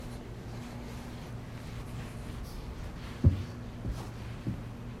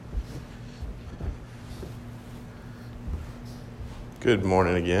Good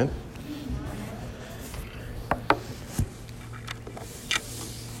morning again.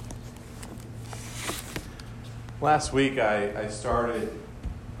 Last week I started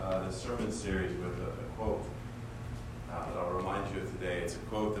the sermon series with a quote that I'll remind you of today. It's a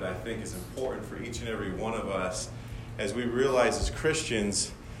quote that I think is important for each and every one of us as we realize as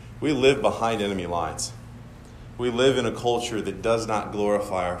Christians we live behind enemy lines. We live in a culture that does not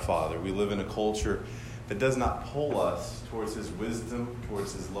glorify our Father. We live in a culture that does not pull us towards His wisdom,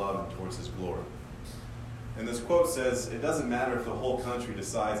 towards His love, and towards His glory. And this quote says, it doesn't matter if the whole country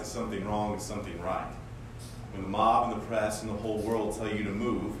decides that something wrong is something right. When the mob and the press and the whole world tell you to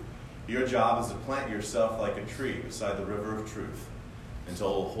move, your job is to plant yourself like a tree beside the river of truth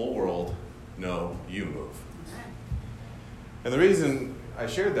until the whole world know you move. And the reason I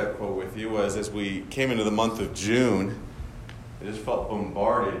shared that quote with you was as we came into the month of June, I just felt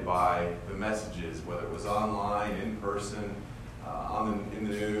bombarded by the messages, whether it was online, in person, in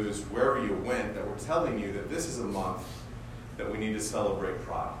the news, wherever you went, that were telling you that this is a month that we need to celebrate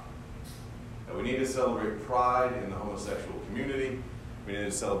pride. That we need to celebrate pride in the homosexual community. We need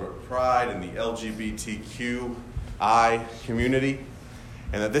to celebrate pride in the LGBTQI community.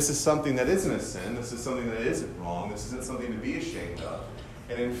 And that this is something that isn't a sin. This is something that isn't wrong. This isn't something to be ashamed of.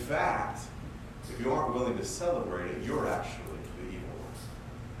 And in fact, if you aren't willing to celebrate it, you're actually the evil one.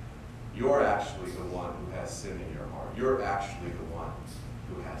 You're actually the one who has sin in your heart. You're actually the one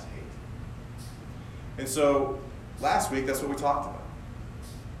who has hate. And so, last week, that's what we talked about.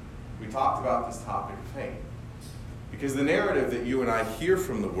 We talked about this topic of hate. Because the narrative that you and I hear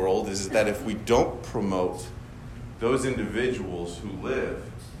from the world is that if we don't promote those individuals who live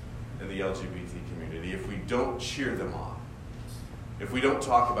in the LGBT community, if we don't cheer them on, if we don't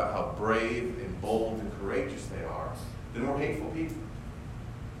talk about how brave and bold and courageous they are, then we're hateful people.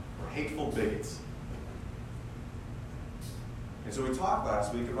 We're hateful bigots. And so we talked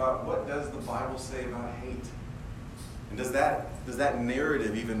last week about what does the Bible say about hate? And does that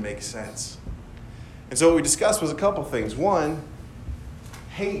narrative even make sense? And so what we discussed was a couple things. One,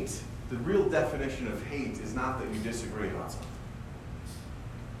 hate, the real definition of hate is not that you disagree about something.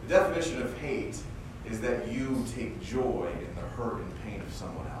 The definition of hate is that you take joy in the hurt and pain of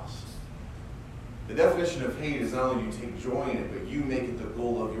someone else. The definition of hate is not only you take joy in it, but you make it the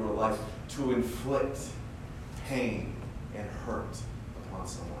goal of your life to inflict pain and hurt upon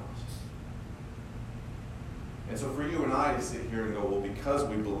someone else. And so for you and I to sit here and go, well, because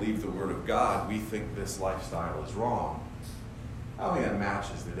we believe the Word of God, we think this lifestyle is wrong. I don't think that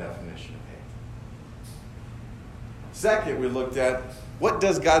matches the definition of hate. Second, we looked at what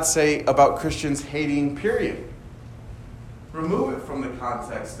does God say about Christians hating, period? Remove it from the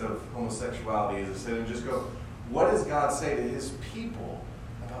context of homosexuality as a sin and just go, what does God say to His people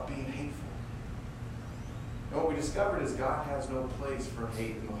about being hateful? And what we discovered is God has no place for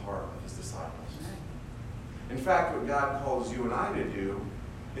hate in the heart of His disciples. In fact, what God calls you and I to do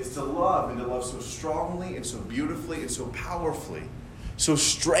is to love, and to love so strongly and so beautifully and so powerfully, so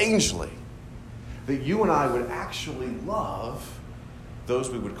strangely, that you and I would actually love those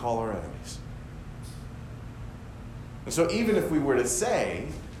we would call our enemies. And so even if we were to say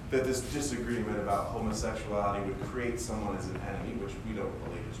that this disagreement about homosexuality would create someone as an enemy, which we don't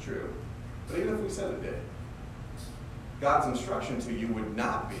believe is true, but even if we said it did, God's instruction to you would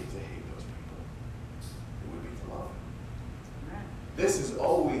not be to hate those people. It would be to love them. This has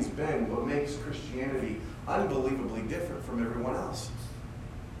always been what makes Christianity unbelievably different from everyone else.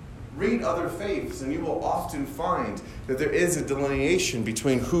 Read other faiths, and you will often find that there is a delineation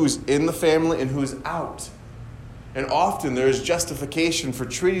between who's in the family and who's out. And often there is justification for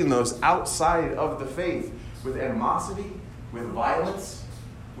treating those outside of the faith with animosity, with violence,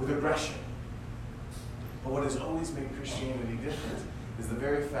 with aggression. But what has always made Christianity different is the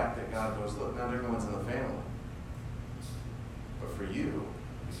very fact that God goes, look, not everyone's in the family. But for you,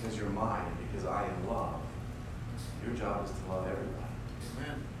 because you're mine and because I am love, your job is to love everybody.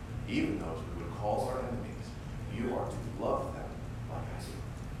 Amen. Even those we would call our enemies, you are to love them like I do.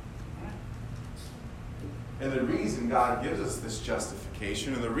 And the reason God gives us this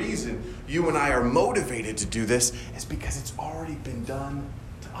justification, and the reason you and I are motivated to do this, is because it's already been done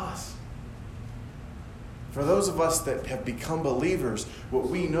to us. For those of us that have become believers, what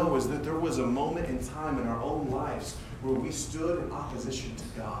we know is that there was a moment in time in our own lives where we stood in opposition to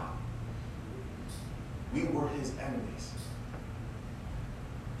God. We were His enemies.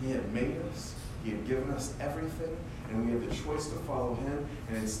 He had made us, He had given us everything, and we had the choice to follow Him,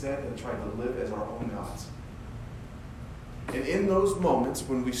 and instead had tried to live as our own gods. And in those moments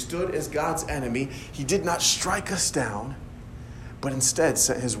when we stood as God's enemy, He did not strike us down, but instead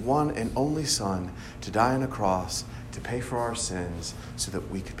sent His one and only Son to die on a cross to pay for our sins so that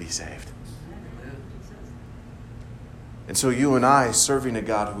we could be saved. And so you and I, serving a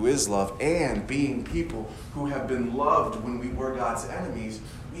God who is love and being people who have been loved when we were God's enemies,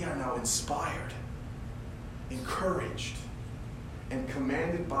 we are now inspired, encouraged, and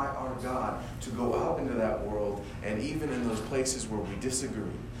commanded by our God to go out into that world, and even in those places where we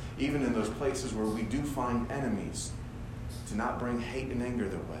disagree, even in those places where we do find enemies, to not bring hate and anger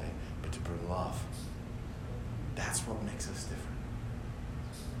their way, but to bring love. That's what makes us different.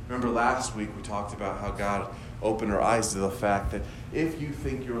 Remember last week we talked about how God opened our eyes to the fact that if you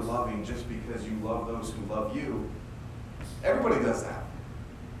think you're loving just because you love those who love you, everybody does that.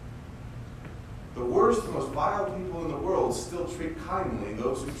 The worst, the most vile people in the world still treat kindly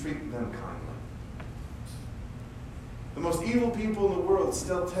those who treat them kindly. The most evil people in the world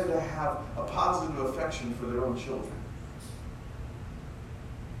still tend to have a positive affection for their own children.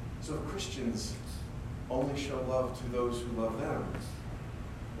 So if Christians only show love to those who love them,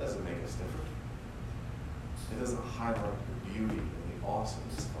 it doesn't make us different. It doesn't highlight the beauty and the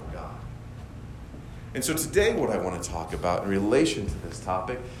awesomeness of our God. And so today what I want to talk about in relation to this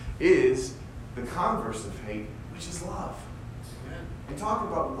topic is the converse of hate, which is love. Amen. And talk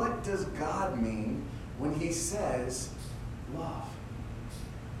about what does God mean when he says love.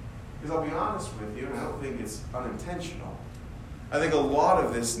 Because I'll be honest with you, and I don't think it's unintentional. I think a lot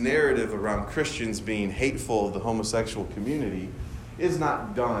of this narrative around Christians being hateful of the homosexual community is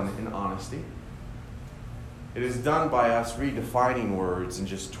not done in honesty. It is done by us redefining words and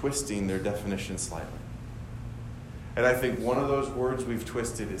just twisting their definition slightly. And I think one of those words we've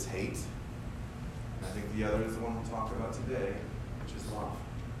twisted is hate. And I think the other is the one we'll talk about today, which is love.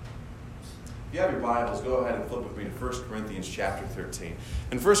 If you have your Bibles, go ahead and flip with me to 1 Corinthians chapter 13.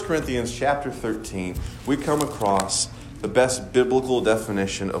 In 1 Corinthians chapter 13, we come across the best biblical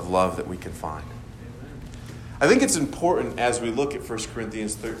definition of love that we can find. I think it's important as we look at 1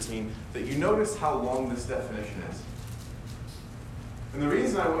 Corinthians 13 that you notice how long this definition is. And the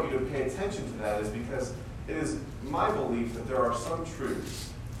reason I want you to pay attention to that is because it is my belief that there are some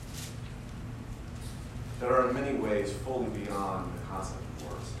truths that are in many ways fully beyond the concept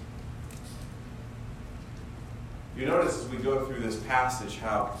of words. You notice as we go through this passage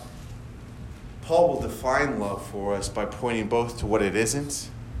how Paul will define love for us by pointing both to what it isn't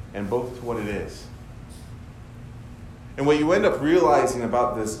and both to what it is. And what you end up realizing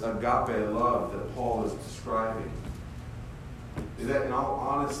about this agape love that Paul is describing is that in all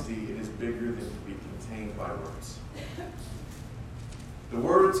honesty, it is bigger than can be contained by words. The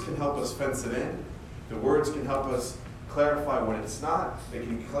words can help us fence it in. The words can help us clarify what it's not. They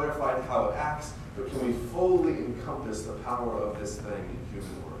can clarify how it acts. But can we fully encompass the power of this thing in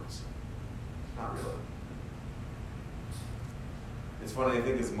human words? Not really. It's funny, I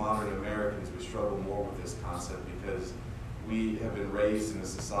think as modern Americans, we struggle more with this concept because we have been raised in a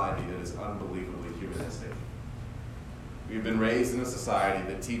society that is unbelievably humanistic. We've been raised in a society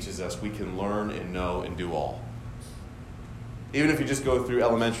that teaches us we can learn and know and do all. Even if you just go through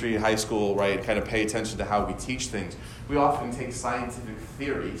elementary and high school, right, kind of pay attention to how we teach things, we often take scientific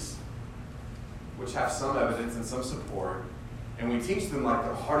theories, which have some evidence and some support, and we teach them like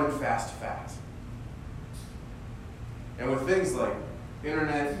a hard and fast fact. And with things like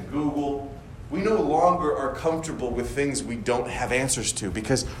internet and Google, we no longer are comfortable with things we don't have answers to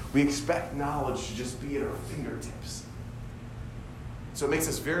because we expect knowledge to just be at our fingertips. So it makes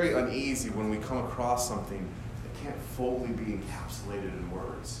us very uneasy when we come across something that can't fully be encapsulated in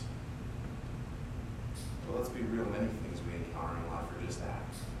words. Well, let's be real, many things we encounter in life are just that.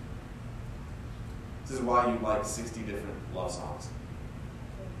 This is why you like 60 different love songs,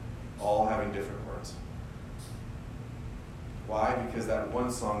 all having different words. Why? Because that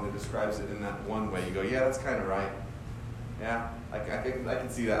one song that describes it in that one way, you go, yeah, that's kind of right. Yeah, I can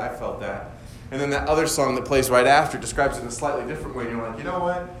see that. I felt that. And then that other song that plays right after describes it in a slightly different way, and you're like, you know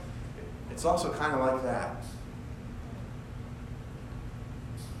what? It's also kind of like that.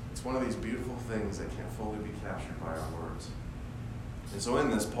 It's one of these beautiful things that can't fully be captured by our words. And so in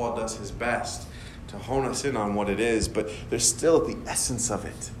this, Paul does his best to hone us in on what it is, but there's still at the essence of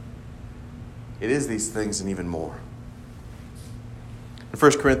it. It is these things and even more. In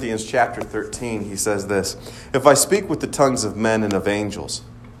 1 Corinthians chapter 13, he says this, "If I speak with the tongues of men and of angels,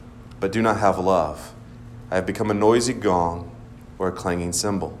 but do not have love, I have become a noisy gong or a clanging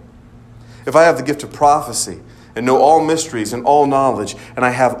cymbal. If I have the gift of prophecy and know all mysteries and all knowledge, and I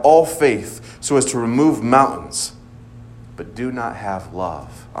have all faith so as to remove mountains, but do not have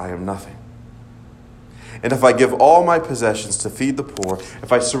love, I am nothing. And if I give all my possessions to feed the poor,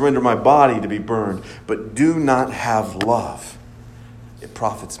 if I surrender my body to be burned, but do not have love, it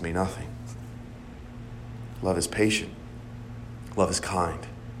profits me nothing." Love is patient. Love is kind.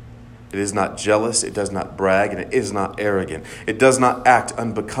 It is not jealous. It does not brag. And it is not arrogant. It does not act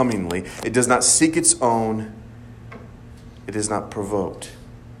unbecomingly. It does not seek its own. It is not provoked.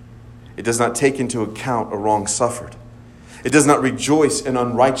 It does not take into account a wrong suffered. It does not rejoice in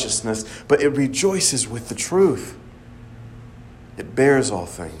unrighteousness, but it rejoices with the truth. It bears all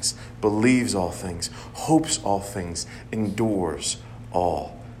things, believes all things, hopes all things, endures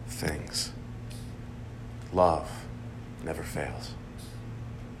all things. Love never fails.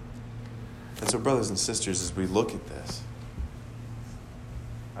 And so, brothers and sisters, as we look at this,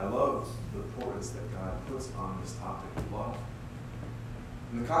 I love the importance that God puts on this topic of love.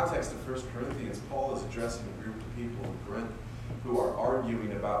 In the context of 1 Corinthians, Paul is addressing a group of people in Corinth who are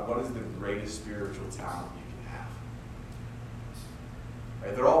arguing about what is the greatest spiritual talent you can have.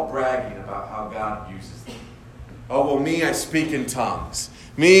 Right? They're all bragging about how God uses them. Oh, well, me, I speak in tongues.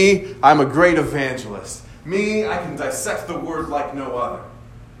 Me, I'm a great evangelist. Me, I can dissect the word like no other.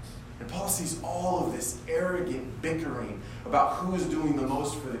 And Paul sees all of this arrogant bickering about who is doing the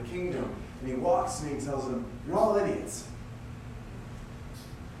most for the kingdom. And he walks and he tells them, you're all idiots.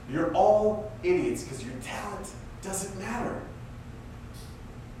 You're all idiots because your talent doesn't matter.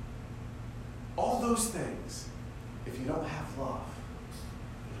 All those things, if you don't have love,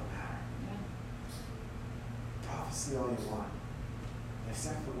 they don't matter. Prophecy all you want.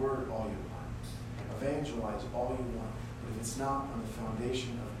 Dissect the word all you want. Evangelize all you want. But if it's not on the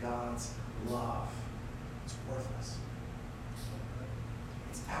foundation of God's love, it's worthless.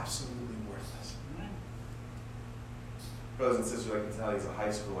 It's absolutely worthless. Brothers and sisters, I can tell you as a high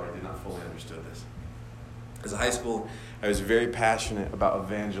schooler, I did not fully understand this. As a high school, I was very passionate about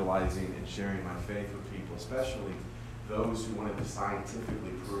evangelizing and sharing my faith with people, especially those who wanted to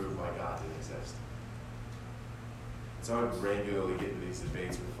scientifically prove why God didn't exist. So I would regularly get into these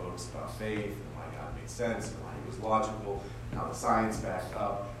debates with folks about faith and why God made sense and why he was logical, and how the science backed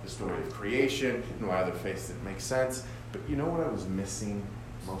up the story of creation and why other faiths didn't make sense. But you know what I was missing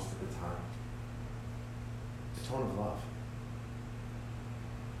most of the time? The tone of love.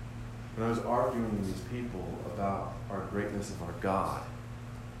 When I was arguing with these people about our greatness of our God,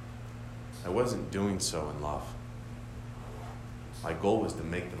 I wasn't doing so in love. My goal was to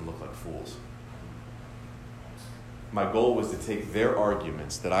make them look like fools. My goal was to take their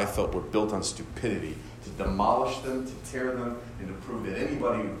arguments that I felt were built on stupidity, to demolish them, to tear them, and to prove that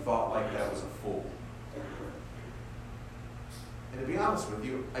anybody who thought like that was a fool. And to be honest with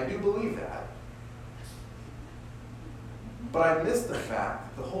you, I do believe that. But I missed the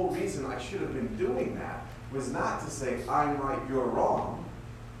fact that the whole reason I should have been doing that was not to say, I'm right, you're wrong,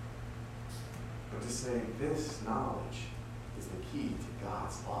 but to say, this knowledge is the key to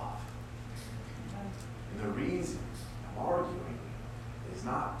God's love. And the reason I'm arguing is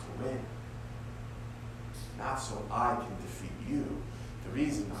not to win, not so I can defeat you. The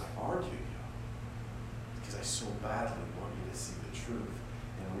reason I argue you is because I so badly want you to see the truth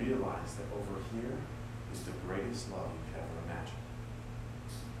and realize that over here is the greatest love you could ever imagine.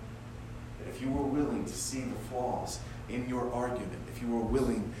 That if you were willing to see the flaws in your argument, if you were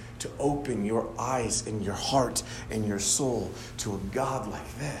willing to open your eyes and your heart and your soul to a God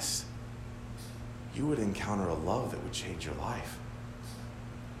like this, you would encounter a love that would change your life.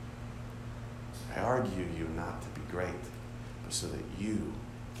 I argue you not to be great, but so that you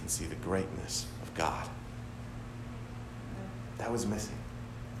can see the greatness of God. That was missing.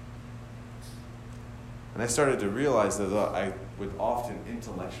 And I started to realize that I would often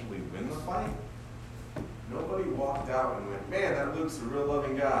intellectually win the fight. Nobody walked out and went, man, that Luke's a real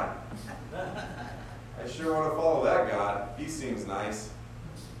loving guy. I sure want to follow that God. He seems nice.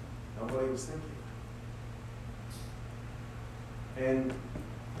 Nobody was thinking. And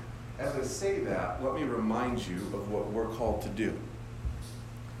as I say that, let me remind you of what we're called to do.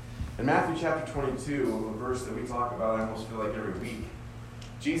 In Matthew chapter 22, a verse that we talk about, I almost feel like every week,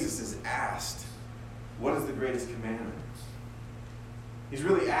 Jesus is asked, what is the greatest commandment? He's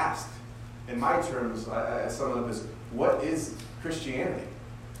really asked. In my terms, I sum it up as, what is Christianity?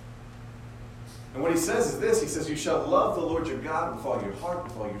 And what he says is this. He says, you shall love the Lord your God with all your heart,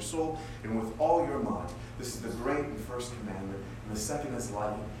 with all your soul, and with all your mind. This is the great and first commandment. And the second is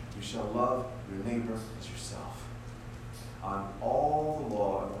like it. You shall love your neighbor as yourself. On all the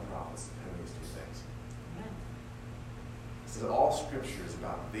law and the prophets depend on these two things. Amen. He says all Scripture is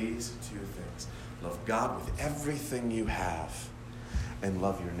about these two things. Love God with everything you have, and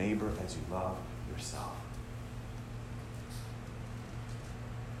love your neighbor as you love yourself.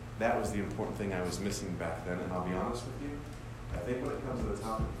 That was the important thing I was missing back then, and I'll be honest with you, I think when it comes to the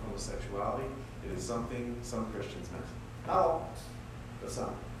topic of homosexuality, it is something some Christians miss. Not all, but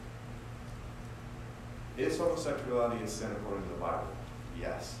some. Is homosexuality a sin according to the Bible?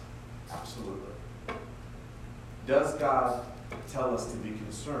 Yes, absolutely. Does God tell us to be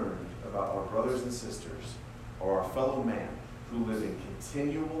concerned about our brothers and sisters or our fellow man who live in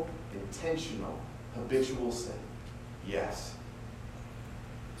continual, intentional, habitual sin? Yes.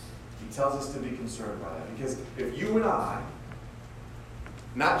 He tells us to be concerned by that. Because if you and I,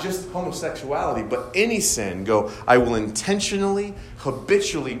 not just homosexuality, but any sin, go, I will intentionally,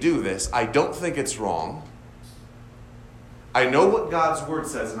 habitually do this. I don't think it's wrong. I know what God's word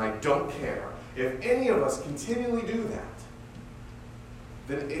says, and I don't care. If any of us continually do that,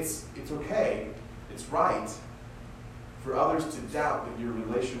 then it's okay, it's right for others to doubt that your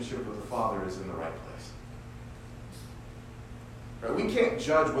relationship with the Father is in the right place. Right? We can't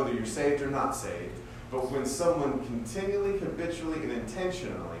judge whether you're saved or not saved, but when someone continually, habitually, and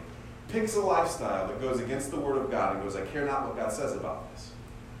intentionally picks a lifestyle that goes against the Word of God and goes, I care not what God says about this,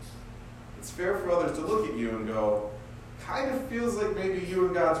 it's fair for others to look at you and go, kind of feels like maybe you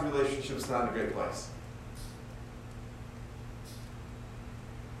and God's relationship's not in a great place.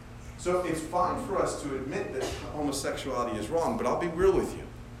 So it's fine for us to admit that homosexuality is wrong, but I'll be real with you.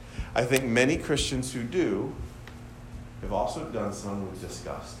 I think many Christians who do have also done some with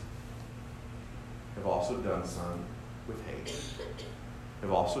disgust, have also done some with hate,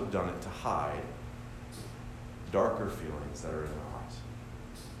 have also done it to hide darker feelings that are in their hearts.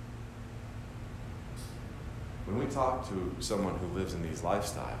 When we talk to someone who lives in these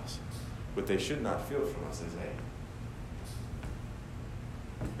lifestyles, what they should not feel from us is hate.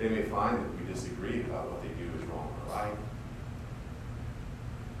 They may find that we disagree about what they do is wrong or right,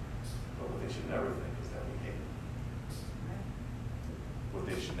 but what they should never think is that we hate them. What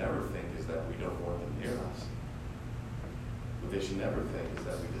they should never think is that we don't want them near us. What they should never think is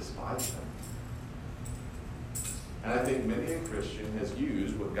that we despise them. And I think many a Christian has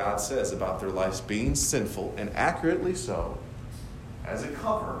used what God says about their lives being sinful, and accurately so, as a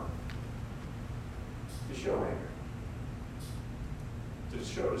cover to show anger, to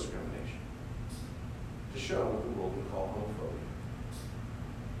show discrimination, to show what the world would call homophobia.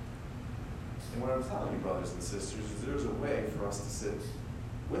 And what I'm telling you, brothers and sisters, is there's a way for us to sit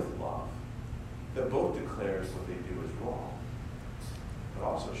with love that both declares what they do is wrong, but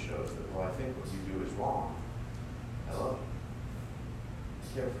also shows that, well, I think what you do is wrong. I love you. I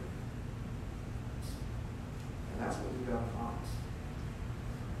care for you. And that's what we've got to find.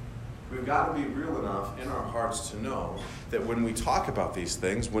 We've got to be real enough in our hearts to know that when we talk about these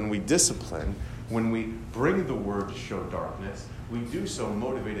things, when we discipline, when we bring the word to show darkness, we do so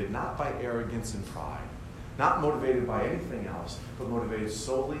motivated not by arrogance and pride, not motivated by anything else, but motivated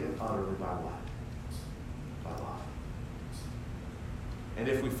solely and utterly by what? By love. And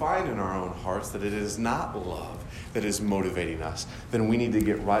if we find in our own hearts that it is not love that is motivating us, then we need to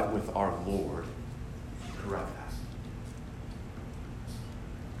get right with our Lord and correct that.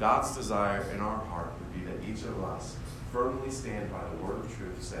 God's desire in our heart would be that each of us firmly stand by the word of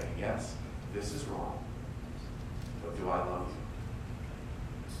truth, saying, yes, this is wrong, but do I love you?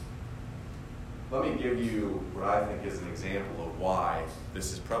 Let me give you what I think is an example of why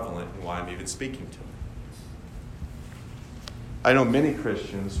this is prevalent and why I'm even speaking to it. I know many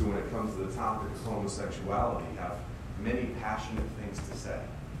Christians who, when it comes to the topic of homosexuality, have many passionate things to say.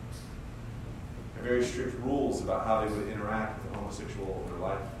 Have very strict rules about how they would interact with the homosexual in their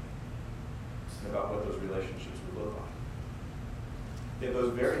life and about what those relationships would look like. Yet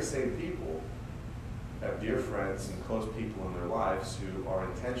those very same people have dear friends and close people in their lives who are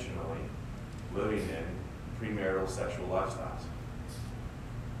intentionally living in premarital sexual lifestyles,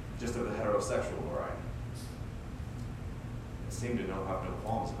 just of the heterosexual variety. Seem to have no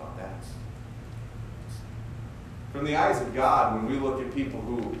qualms about that. From the eyes of God, when we look at people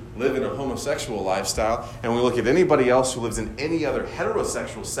who live in a homosexual lifestyle and we look at anybody else who lives in any other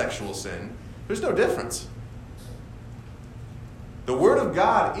heterosexual sexual sin, there's no difference. The Word of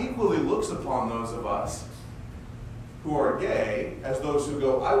God equally looks upon those of us who are gay as those who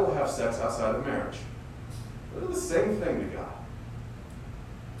go, I will have sex outside of marriage. They're the same thing to God.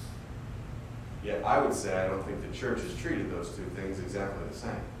 Yet I would say I don't think the church has treated those two things exactly the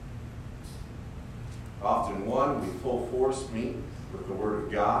same. Often one, we full force meet with the Word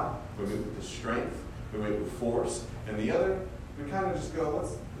of God, we meet with the strength, we meet with force, and the other, we kind of just go,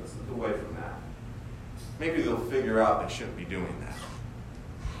 let's look away from that. Maybe they'll figure out they shouldn't be doing that.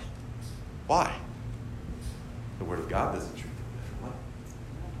 Why? The Word of God doesn't treat them differently.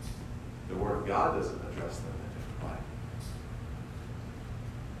 The Word of God doesn't address them in a different way.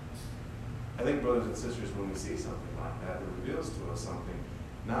 I think, brothers and sisters, when we see something like that, it reveals to us something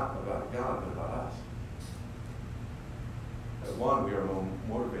not about God, but about us. At one, we are more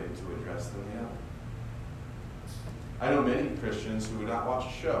motivated to address than the other. I know many Christians who would not watch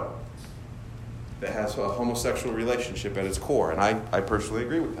a show that has a homosexual relationship at its core, and I personally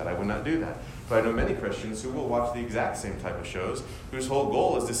agree with that. I would not do that. But I know many Christians who will watch the exact same type of shows whose whole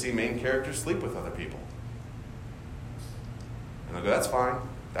goal is to see main characters sleep with other people. And they'll go, that's fine.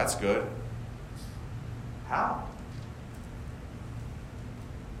 That's good. How?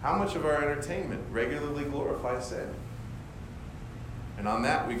 How much of our entertainment regularly glorifies sin? And on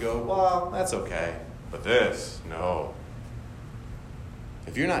that we go, well, that's okay. But this, no.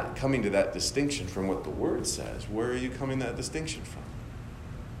 If you're not coming to that distinction from what the Word says, where are you coming to that distinction from?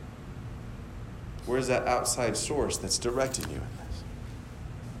 Where's that outside source that's directing you in this?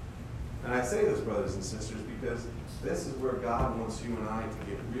 And I say this, brothers and sisters, because this is where God wants you and I to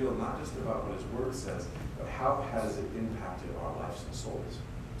get real, not just about what His Word says, but how has it impacted our lives and souls.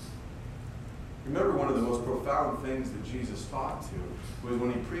 Remember, one of the most profound things that Jesus taught to was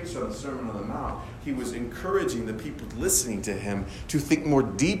when He preached on the Sermon on the Mount, He was encouraging the people listening to Him to think more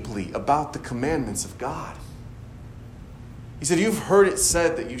deeply about the commandments of God. He said, you've heard it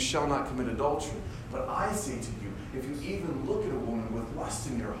said that you shall not commit adultery. But I say to you, if you even look at a woman with lust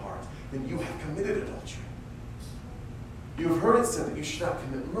in your heart, then you have committed adultery. You have heard it said that you should not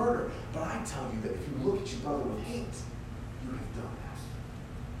commit murder. But I tell you that if you look at your brother with hate, you have done that.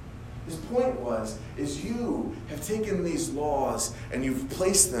 His point is you have taken these laws and you've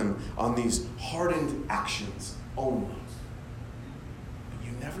placed them on these hardened actions only. But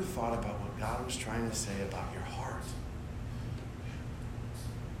you never thought about what God was trying to say about your heart.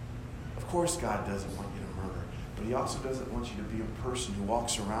 Of course God doesn't want you to murder, but He also doesn't want you to be a person who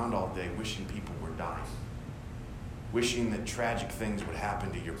walks around all day wishing people were dying, wishing that tragic things would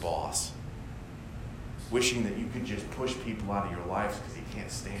happen to your boss, wishing that you could just push people out of your lives because you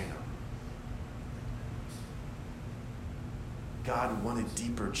can't stand them. God wanted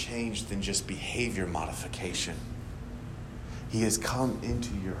deeper change than just behavior modification. He has come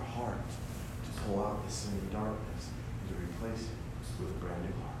into your heart to pull out the sin and darkness and to replace it with a brand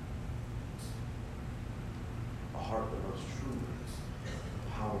new heart. A heart that loves truly,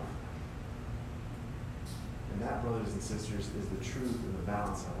 powerfully. And that, brothers and sisters, is the truth and the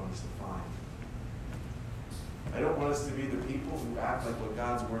balance I want us to find. I don't want us to be the people who act like what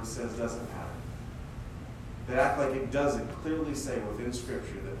God's Word says doesn't matter. That act like it doesn't clearly say within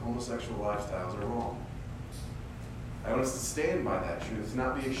Scripture that homosexual lifestyles are wrong. I want us to stand by that truth, to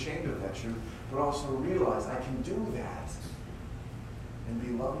not be ashamed of that truth, but also realize I can do that and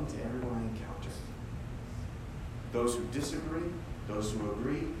be loving to everyone I encounter. Those who disagree, those who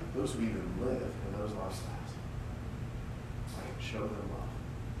agree, those who even live in those lifestyles. I can show them love.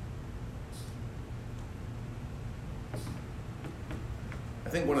 I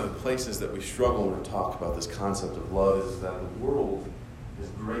think one of the places that we struggle when we talk about this concept of love is that the world has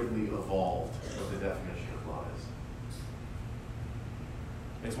greatly evolved what the definition of love is.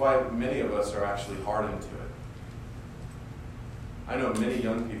 It's why many of us are actually hardened to it. I know many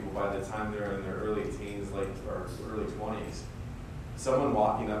young people, by the time they're in their early teens, late or early 20s, someone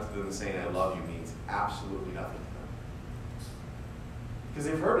walking up to them and saying, I love you, means absolutely nothing to them. Because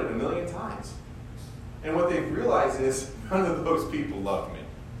they've heard it a million times. And what they've realized is, none of those people love me.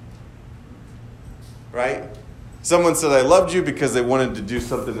 Right? Someone said, I loved you because they wanted to do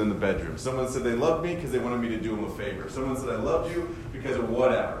something in the bedroom. Someone said they loved me because they wanted me to do them a favor. Someone said, I loved you because of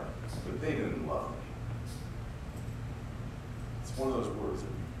whatever. But they didn't love me. It's one of those words that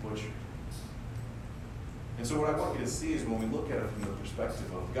we butchered. And so what I want you to see is when we look at it from the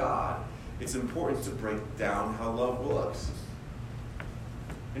perspective of God, it's important to break down how love looks.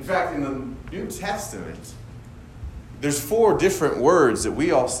 In fact, in the New Testament, there's 4 different words that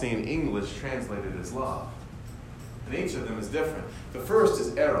we all see in English translated as love. And each of them is different. The first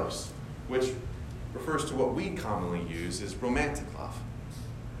is eros, which refers to what we commonly use as romantic love.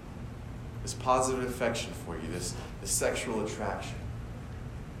 This positive affection for you, this sexual attraction,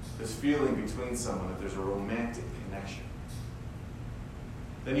 this feeling between someone that there's a romantic connection.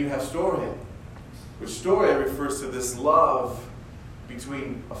 Then you have storge, which storge refers to this love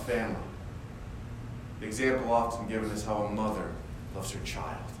between a family. The example often given is how a mother loves her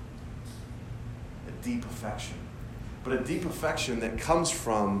child. A deep affection. But a deep affection that comes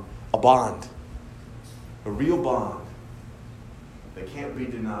from a bond. A real bond that can't be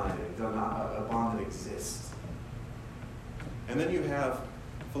denied. A bond that exists. And then you have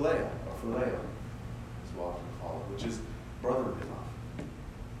phileo, or phileo, as we often call it, which is brotherly love.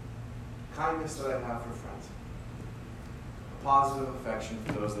 Kindness that I have for friends. A positive affection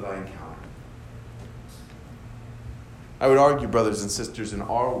for those that I encounter. I would argue, brothers and sisters, in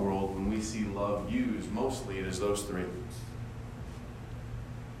our world, when we see love used, mostly it is those 3.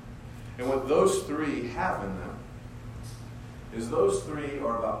 And what those 3 have in them is those three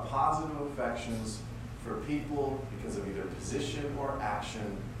are about positive affections for people because of either position or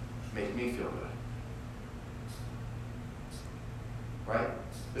action make me feel good. Right?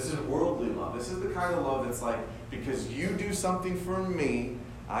 This is worldly love. This is the kind of love that's like, because you do something for me,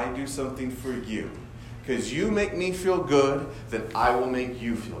 I do something for you. Because you make me feel good, then I will make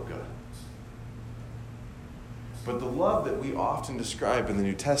you feel good. But the love that we often describe in the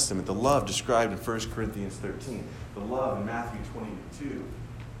New Testament, the love described in 1 Corinthians 13, the love in Matthew 22,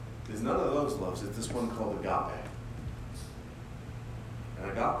 is none of those loves. It's this one called agape.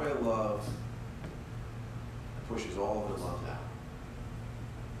 And agape love pushes all other love down.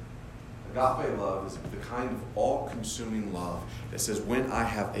 Agape love is the kind of all-consuming love that says, when I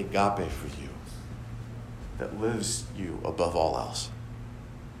have agape for you, that lives you above all else.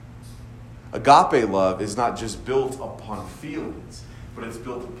 Agape love is not just built upon feelings, but it's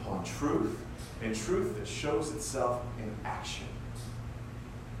built upon truth, and truth that shows itself in action.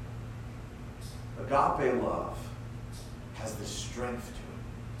 Agape love has the strength to it.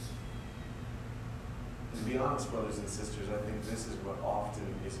 And to be honest, brothers and sisters, I think this is what often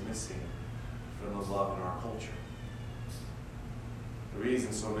is missing from the love in our culture. The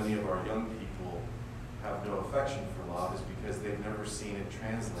reason so many of our young people have no affection for love is because they've never seen it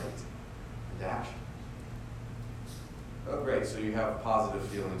translate into action. Oh, great, so you have positive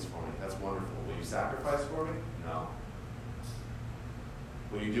feelings for me. That's wonderful. Will you sacrifice for me? No.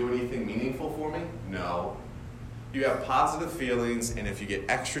 Will you do anything meaningful for me? No. You have positive feelings, and if you get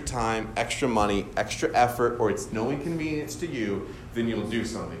extra time, extra money, extra effort, or it's no inconvenience to you, then you'll do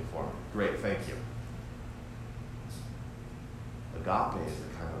something for me. Great, thank you. Agape is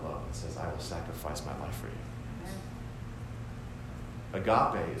the kind of love that says, I will sacrifice my life for you.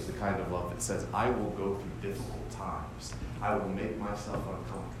 Agape is the kind of love that says, I will go through difficult times. I will make myself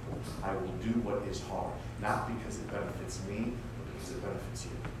uncomfortable. I will do what is hard, not because it benefits me, but because it benefits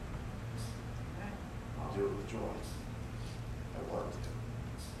you. I'll do it with joy. I want to.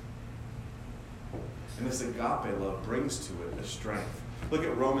 And this agape love brings to it a strength. Look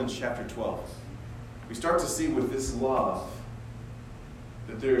at Romans chapter 12. We start to see with this love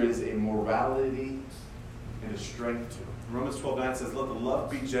that there is a morality and a strength to it. Romans 12:9 says, let the love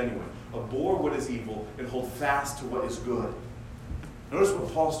be genuine. Abhor what is evil and hold fast to what is good. Notice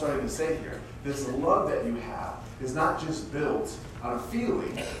what Paul's starting to say here. This love that you have is not just built on a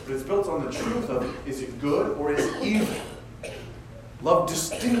feeling, but it's built on the truth of, is it good or is it evil? Love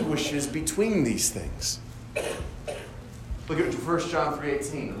distinguishes between these things. Look at 1 John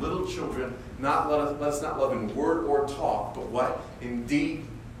 3:18. Little children, let us not love in word or talk, but what? In deed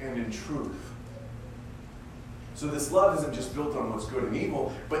and in truth. So this love isn't just built on what's good and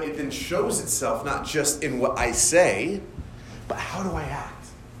evil, but it then shows itself not just in what I say, but how do I act?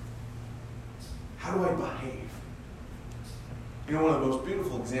 How do I behave? You know, one of the most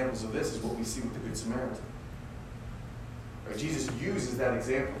beautiful examples of this is what we see with the Good Samaritan. Right? Jesus uses that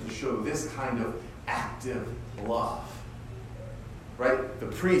example to show this kind of active love. Right? The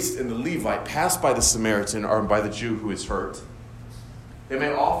priest and the Levite pass by the Samaritan or by the Jew who is hurt. They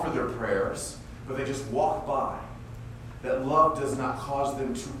may offer their prayers, but they just walk by. That love does not cause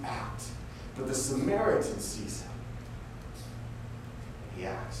them to act. But the Samaritan sees him. He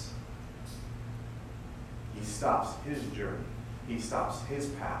acts. He stops his journey. He stops his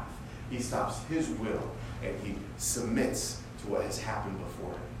path. He stops his will. And he submits to what has happened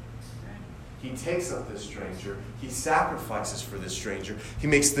before him. He takes up this stranger. He sacrifices for this stranger. He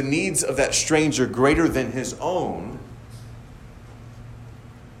makes the needs of that stranger greater than his own.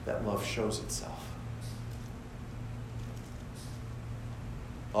 That love shows itself.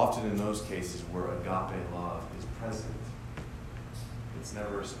 Often in those cases where agape love is present, it's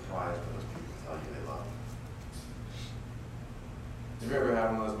never a surprise when those people tell you they love you. Have you ever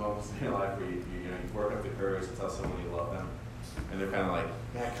had one of those moments in your life where you work up the courage to tell someone you love them, and they're kind of like,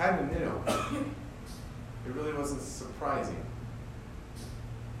 yeah, I kind of knew. It really wasn't surprising.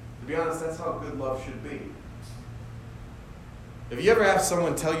 To be honest, that's how good love should be. If you ever have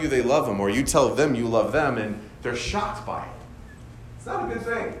someone tell you they love them, or you tell them you love them, and they're shocked by it, it's not a good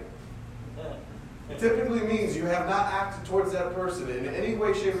thing. It typically means you have not acted towards that person in any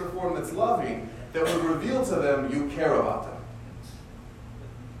way, shape, or form that's loving that would reveal to them you care about them.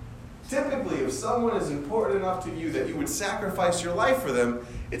 Typically, if someone is important enough to you that you would sacrifice your life for them,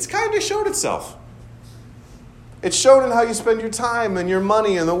 it's kind of showed itself. It's shown in how you spend your time and your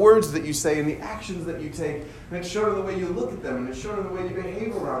money and the words that you say and the actions that you take. And it's shown in the way you look at them and it's shown in the way you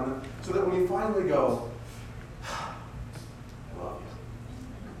behave around them so that when you finally go, I love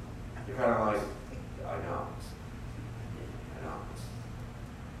you, you're kind of like, I know.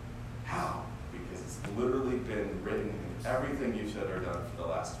 How? Because it's literally been written in everything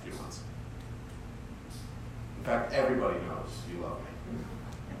everybody knows you love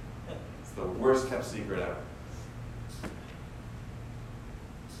me. It's the worst kept secret ever.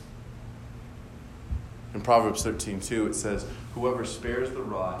 In Proverbs 13:2, it says, whoever spares the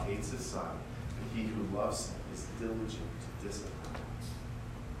rod hates his son, but he who loves him is diligent to discipline him.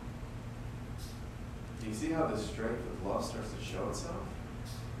 Do you see how the strength of love starts to show itself?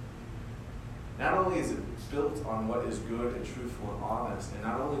 Not only is it built on what is good and truthful and honest, and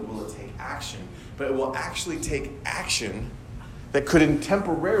not only will it take action, but it will actually take action that could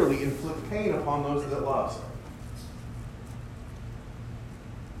temporarily inflict pain upon those that it loves.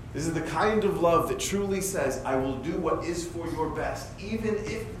 This is the kind of love that truly says, I will do what is for your best, even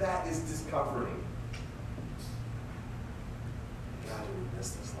if that is discomforting. God, do we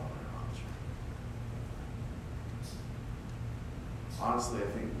miss this love in our culture? Honestly, I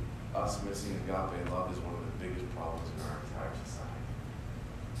think us missing agape love is one of the biggest problems in our entire society.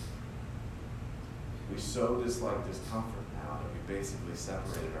 We so dislike discomfort now that we basically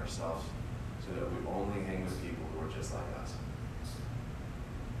separated ourselves so that we only hang with people who are just like us.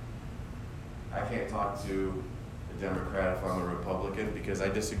 I can't talk to a Democrat if I'm a Republican because I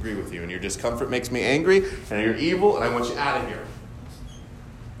disagree with you and your discomfort makes me angry and you're evil and I want you out of here.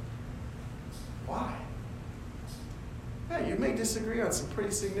 Why? Yeah, you may disagree on some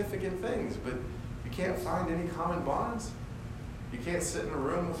pretty significant things, but you can't find any common bonds. You can't sit in a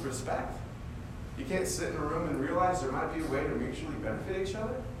room with respect. You can't sit in a room and realize there might be a way to mutually benefit each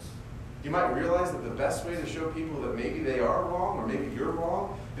other. You might realize that the best way to show people that maybe they are wrong or maybe you're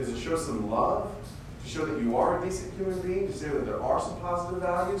wrong is to show some love, to show that you are a decent human being, to say that there are some positive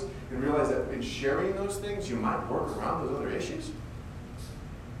values, and realize that in sharing those things, you might work around those other issues.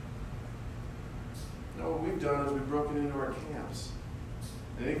 No, what we've done is we've broken into our camps.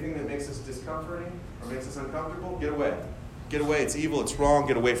 And anything that makes us discomforting or makes us uncomfortable, get away. Get away. It's evil. It's wrong.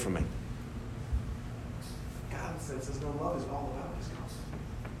 Get away from me. God says no, love is all about discomfort.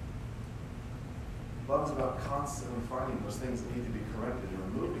 Love is about constantly finding those things that need to be corrected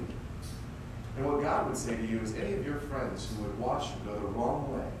and removing. And what God would say to you is any of your friends who would watch you go the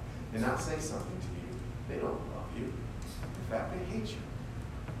wrong way and not say something to you, they don't love you. In fact, they hate you.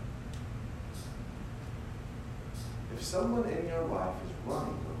 If someone in your life is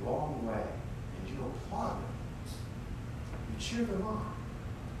running the wrong way and you applaud them, you cheer them on,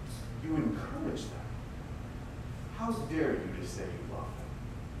 you encourage them, how dare you to say you love them?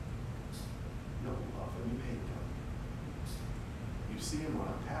 You don't love them, you hate them. You see them on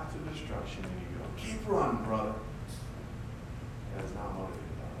a path to destruction and you go, keep running, brother. That is not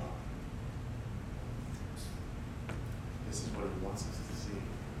motivated by love. This is what he wants us to see.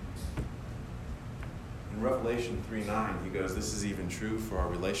 In Revelation 3:9, he goes, this is even true for our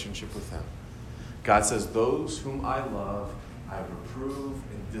relationship with him. God says, those whom I love, I reprove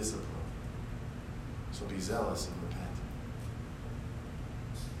and discipline. So be zealous and repent.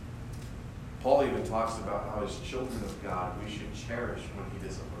 Paul even talks about how as children of God, we should cherish when he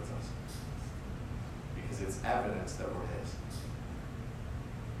disciplines us. Because it's evidence that we're his.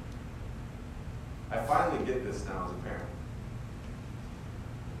 I finally get this now as a parent.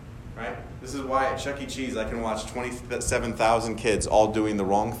 Right? This is why at Chuck E. Cheese I can watch 27,000 kids all doing the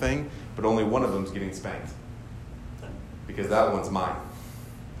wrong thing, but only one of them's getting spanked. Because that one's mine.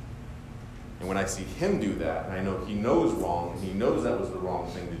 And when I see him do that, and I know he knows wrong, and he knows that was the wrong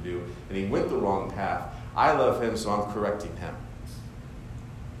thing to do, and he went the wrong path, I love him, so I'm correcting him.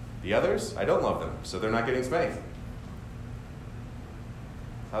 The others, I don't love them, so they're not getting spanked.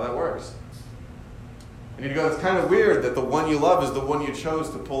 That's how that works. And you go, it's kind of weird that the one you love is the one you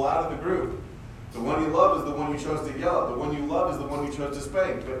chose to pull out of the group. The one you love is the one you chose to yell at. The one you love is the one you chose to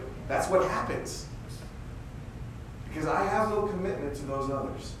spank. But that's what happens. Because I have no commitment to those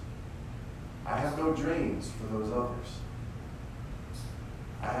others. I have no dreams for those others.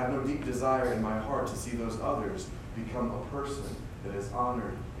 I have no deep desire in my heart to see those others become a person that is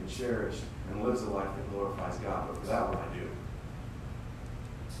honored and cherished and lives a life that glorifies God. But for that one, I do.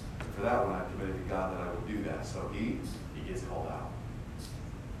 For that one, I've committed to God that I will do that. So he gets called out.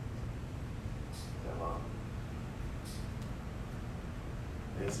 I love him.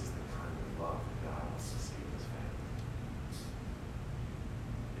 This is the kind of love that God wants to see in his family.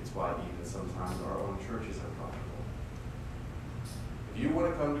 It's why even sometimes our own church is uncomfortable. If you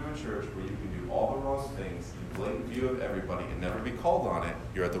want to come to a church where you can do all the wrong things in blatant view of everybody and never be called on it,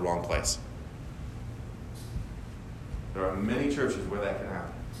 you're at the wrong place. There are many churches where that can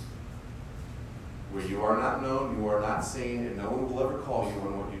happen. Where you are not known, you are not seen, and no one will ever call you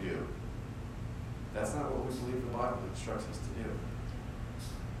on what you do. That's not what we believe the Bible instructs us to do.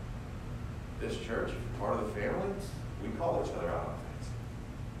 This church, if you're part of the family, we call each other out on things.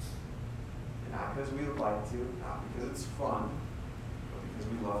 And Not because we would like to, not because it's fun, but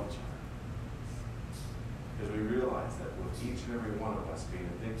because we love each other. Because we realize that with each and every one of us being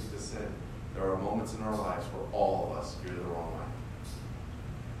addicted to sin, there are moments in our lives where all of us veer the wrong way.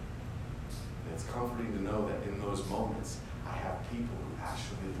 And it's comforting to know that in those moments, I have people who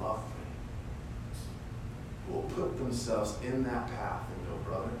actually love me, who will put themselves in that path and go,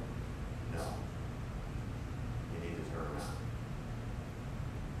 brother, no, you need to turn around.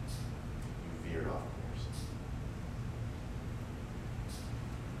 You veered off course.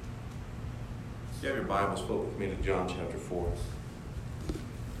 If you have your Bibles, flip with me to John chapter 4.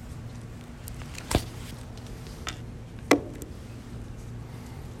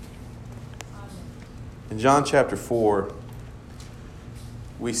 In John chapter 4,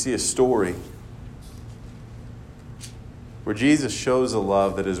 we see a story where Jesus shows a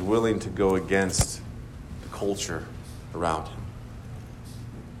love that is willing to go against the culture around him.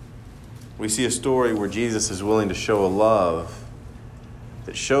 We see a story where Jesus is willing to show a love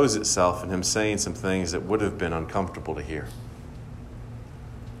that shows itself in him saying some things that would have been uncomfortable to hear.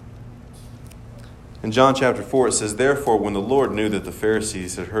 In John chapter 4, it says, "Therefore, when the Lord knew that the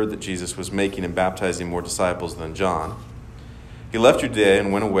Pharisees had heard that Jesus was making and baptizing more disciples than John, he left Judea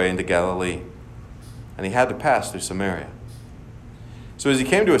and went away into Galilee, and he had to pass through Samaria. So as he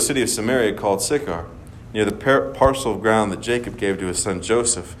came to a city of Samaria called Sychar, near the parcel of ground that Jacob gave to his son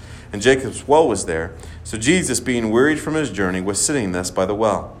Joseph, and Jacob's well was there, so Jesus, being wearied from his journey, was sitting thus by the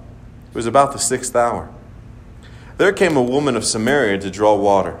well. It was about the 6th hour. There came a woman of Samaria to draw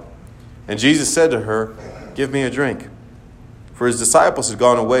water. And Jesus said to her, 'Give me a drink.' For his disciples had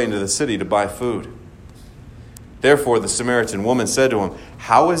gone away into the city to buy food. Therefore the Samaritan woman said to him,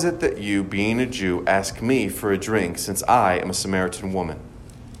 'How is it that you, being a Jew, ask me for a drink, since I am a Samaritan woman?'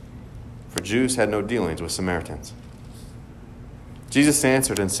 For Jews had no dealings with Samaritans. Jesus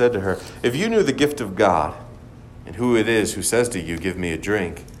answered and said to her, 'If you knew the gift of God, and who it is who says to you, "Give me a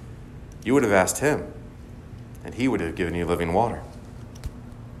drink," you would have asked him, and he would have given you living water.'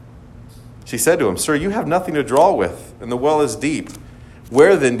 She said to him, 'Sir, you have nothing to draw with, and the well is deep.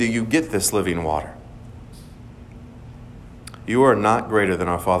 Where then do you get this living water? You are not greater than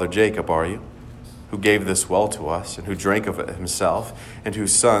our father Jacob, are you? Who gave this well to us, and who drank of it himself, and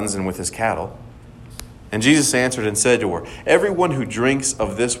whose sons, and with his cattle?' And Jesus answered and said to her, 'Everyone who drinks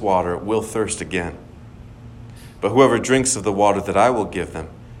of this water will thirst again. But whoever drinks of the water that I will give them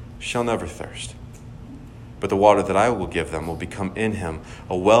shall never thirst. But the water that I will give them will become in him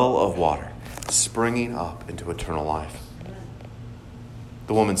a well of water, springing up into eternal life.'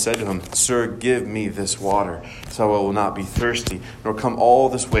 The woman said to him, 'Sir, give me this water, so I will not be thirsty, nor come all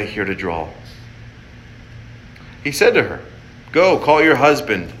this way here to draw.' He said to her, 'Go, call your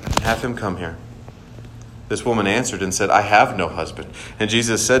husband, and have him come here.' This woman answered and said, 'I have no husband.' And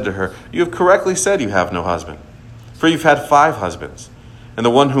Jesus said to her, 'You have correctly said you have no husband. For you've had 5 husbands, and the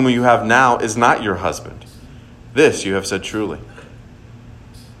one whom you have now is not your husband. This you have said truly.'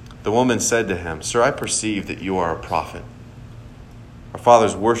 The woman said to him, 'Sir, I perceive that you are a prophet. Our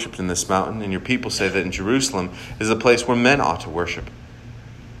fathers worshipped in this mountain, and your people say that in Jerusalem is a place where men ought to worship.'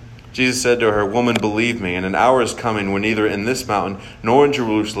 Jesus said to her, 'Woman, believe me, and an hour is coming when neither in this mountain nor in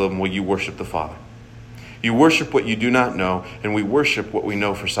Jerusalem will you worship the Father. You worship what you do not know, and we worship what we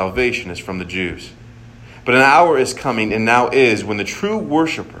know, for salvation is from the Jews. But an hour is coming, and now is, when the true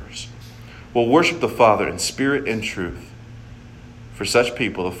worshipers will worship the Father in spirit and truth. For such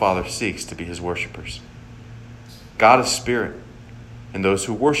people the Father seeks to be his worshipers. God is spirit, and those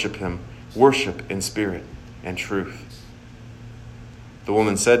who worship him worship in spirit and truth.' The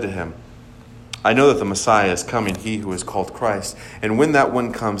woman said to him, 'I know that the Messiah is coming, he who is called Christ. And when that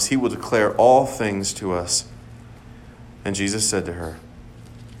one comes, he will declare all things to us.' And Jesus said to her,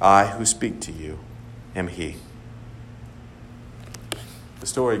 'I who speak to you am he.'" The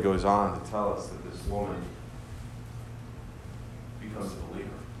story goes on to tell us that this woman becomes a believer.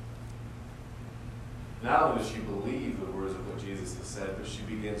 Not only does she believe the words of what Jesus has said, but she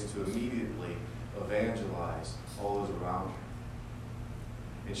begins to immediately evangelize all those around her.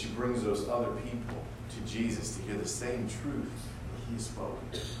 And she brings those other people to Jesus to hear the same truth that he has spoken.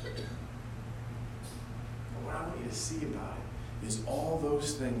 But what I want you to see about it is all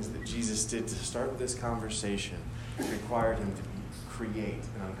those things that Jesus did to start this conversation required him to create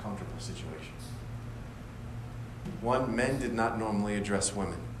an uncomfortable situation. One, men did not normally address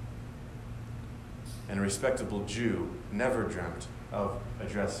women. And a respectable Jew never dreamt of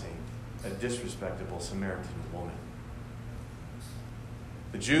addressing a disrespectable Samaritan woman.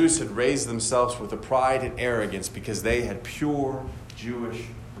 The Jews had raised themselves with a pride and arrogance because they had pure Jewish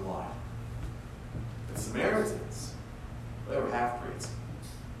blood. The Samaritans, they were half-breeds.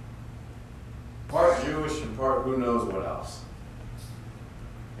 Part Jewish and part who knows what else.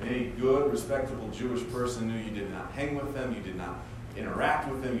 And any good, respectable Jewish person knew you did not hang with them, you did not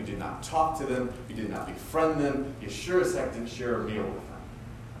interact with them, you did not talk to them, you did not befriend them, you sure as heck didn't share a meal with them.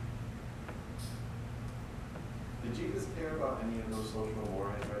 Did Jesus care about any of those social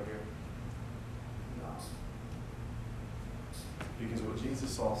warheads right here? No. Because what Jesus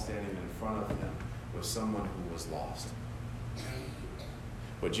saw standing in front of him was someone who was lost.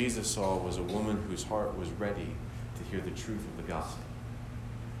 What Jesus saw was a woman whose heart was ready to hear the truth of the gospel.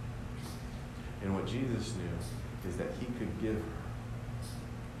 And what Jesus knew is that he could give her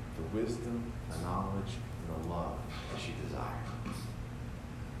the wisdom, the knowledge, and the love that she desired.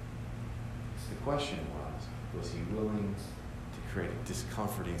 The question was he willing to create a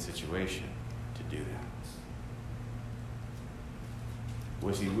discomforting situation to do that?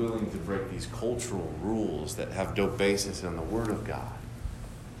 Was he willing to break these cultural rules that have no basis in the Word of God?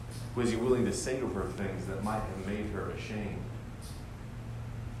 Was he willing to say to her things that might have made her ashamed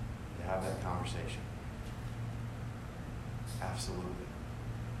to have that conversation? Absolutely.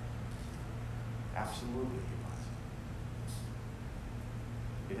 Absolutely he was.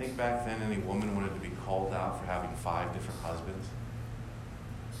 You think back then any woman wanted to be called out for having 5 different husbands?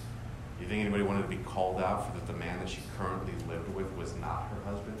 You think anybody wanted to be called out for that the man that she currently lived with was not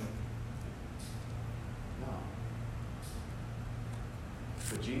her husband? No.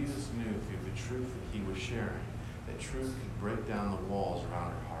 But Jesus knew through the truth that he was sharing that truth could break down the walls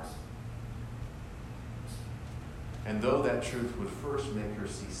around her heart. And though that truth would first make her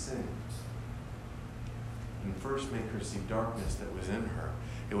see sin, and first make her see darkness that was in her,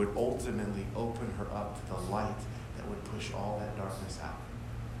 it would ultimately open her up to the light that would push all that darkness out.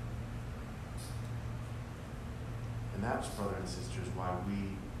 And that's, brothers and sisters, why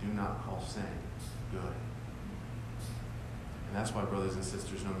we do not call sin good. And that's why, brothers and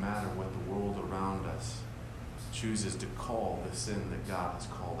sisters, no matter what the world around us chooses to call the sin that God has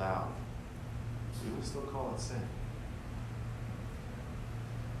called out, we will still call it sin.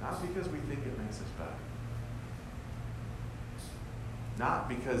 Not because we think it makes us better. Not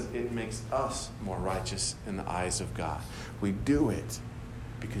because it makes us more righteous in the eyes of God. We do it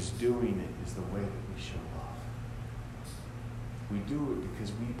because doing it is the way that we show love. We do it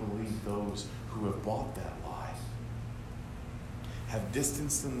because we believe those who have bought that lie have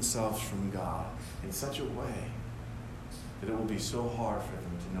distanced themselves from God in such a way that it will be so hard for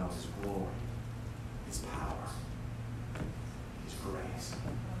them to know His glory, His power, His grace.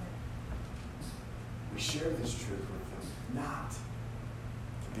 We share this truth with them, not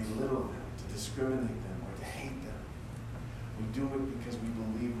to belittle them, to discriminate them, or to hate them. We do it because we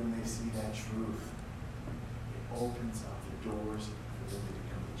believe when they see that truth, it opens up the doors for them to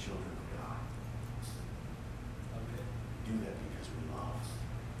become the children of God. Okay. We do that because we love.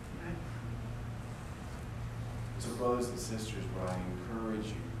 So, brothers and sisters, what I encourage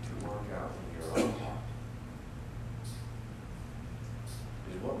you to work out in your own heart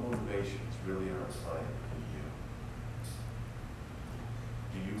is what motivations really are at play in you.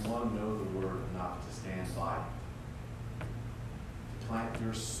 Do you, one, know the Word enough to stand by it? To plant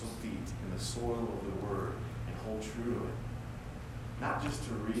your feet in the soil of the Word and hold true to it? Not just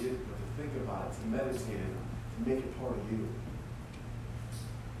to read it, but to think about it, to meditate it, to make it part of you.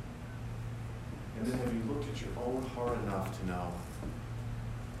 And then have you looked at your own heart enough to know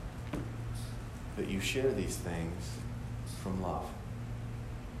that you share these things from love?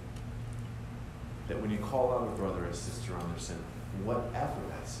 That when you call out a brother or sister on their sin, whatever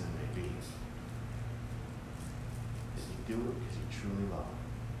that sin may be, that you do it because you truly love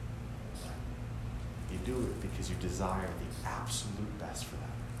them. You do it because you desire the absolute best for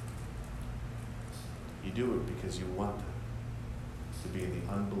them. You do it because you want them to be in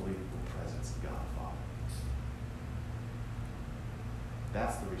the unbelievable presence of God the Father.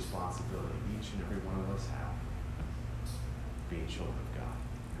 That's the responsibility each and every one of us have, being children of God.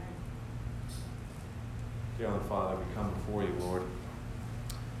 Dear Heavenly Father, we come before you, Lord,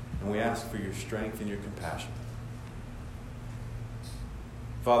 and we ask for your strength and your compassion.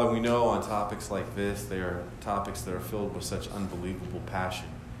 Father, we know on topics like this, they are topics that are filled with such unbelievable passion,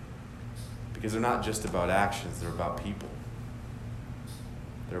 because they're not just about actions, they're about people.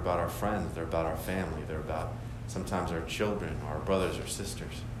 They're about our friends, they're about our family, they're about sometimes our children, our brothers or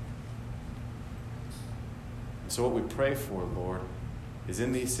sisters. And so what we pray for, Lord, is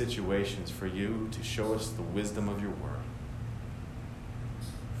in these situations for you to show us the wisdom of your word,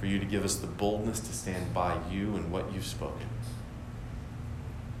 for you to give us the boldness to stand by you and what you've spoken,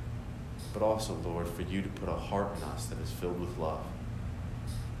 but also, Lord, for you to put a heart in us that is filled with love,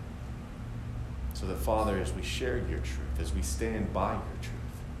 so that, Father, as we share your truth, as we stand by your truth,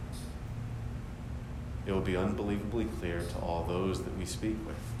 it will be unbelievably clear to all those that we speak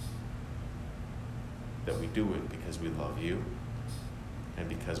with that we do it because we love you and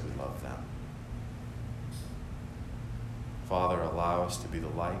because we love them. Father, allow us to be the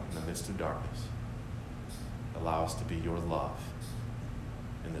light in the midst of darkness. Allow us to be your love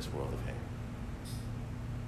in this world of hate.